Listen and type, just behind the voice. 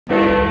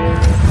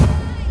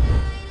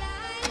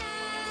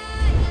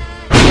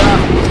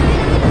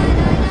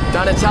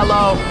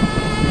Donatello.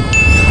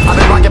 I've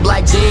been rocking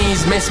black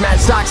jeans,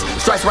 mismatched socks,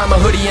 stripes around the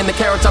hoodie and the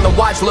carrots on the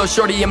watch. Little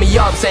shorty hit me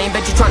up, saying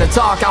that you trying to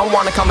talk. I don't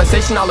want a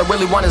conversation, all I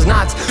really want is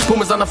knots.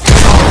 Pumas on the floor,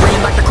 all green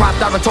like the crop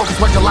out of Tokens.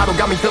 What gelato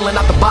got me filling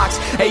out the box.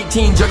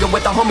 18 jugging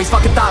with the homies,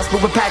 fucking thoughts,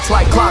 moving packs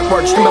like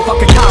clockwork. Screaming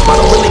fucking cop, I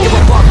don't really give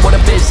a fuck what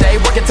a bitch say.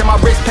 Working till my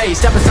wrist pays,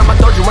 step inside my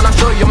dojo when I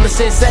show you I'm the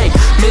sensei.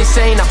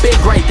 Insane, I've been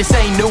great, this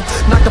ain't new.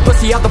 Knock the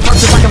pussy out the park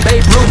just like I'm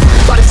Babe Ruth.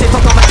 But I say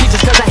fuck all my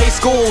teachers cause I hate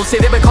school. Say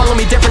they been calling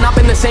me different, I've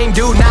been the same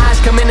dude. Now I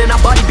come in and I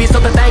buddy beats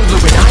up the thing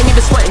blue. And I ain't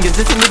even sweating cause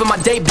this ain't even my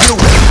debut.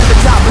 At the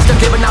top, we're still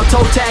giving out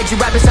toe tags. You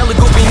rappers hella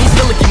goofy, and he's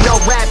still like you know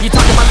rap. You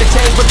talking about the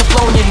change with the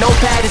flow in your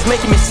notepad is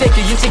making me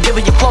sicker. You should give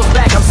it your flows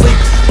back. I'm sleep,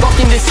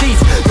 fucking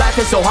deceased.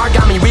 Laughing so hard,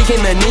 got me weak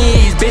in the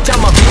knees. Bitch,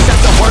 I'm a beast,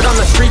 that's the word on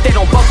the street. They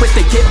don't fuck with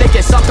the kid, they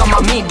get sucked on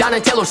my meat.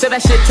 Donatello said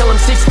that shit till I'm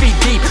 6 feet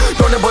deep.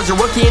 Throwing the buzz a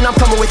rookie and I'm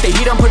coming with the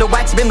heat. I'm put a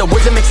wax in the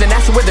woods and mixing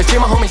acid with the tree.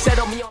 My homie said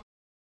on me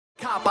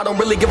cop, I don't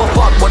really give a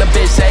fuck what a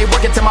bitch say.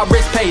 Working till my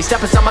wrist pays.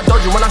 Step inside my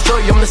dojo when I show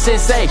you I'm the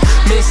sensei.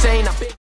 Insane,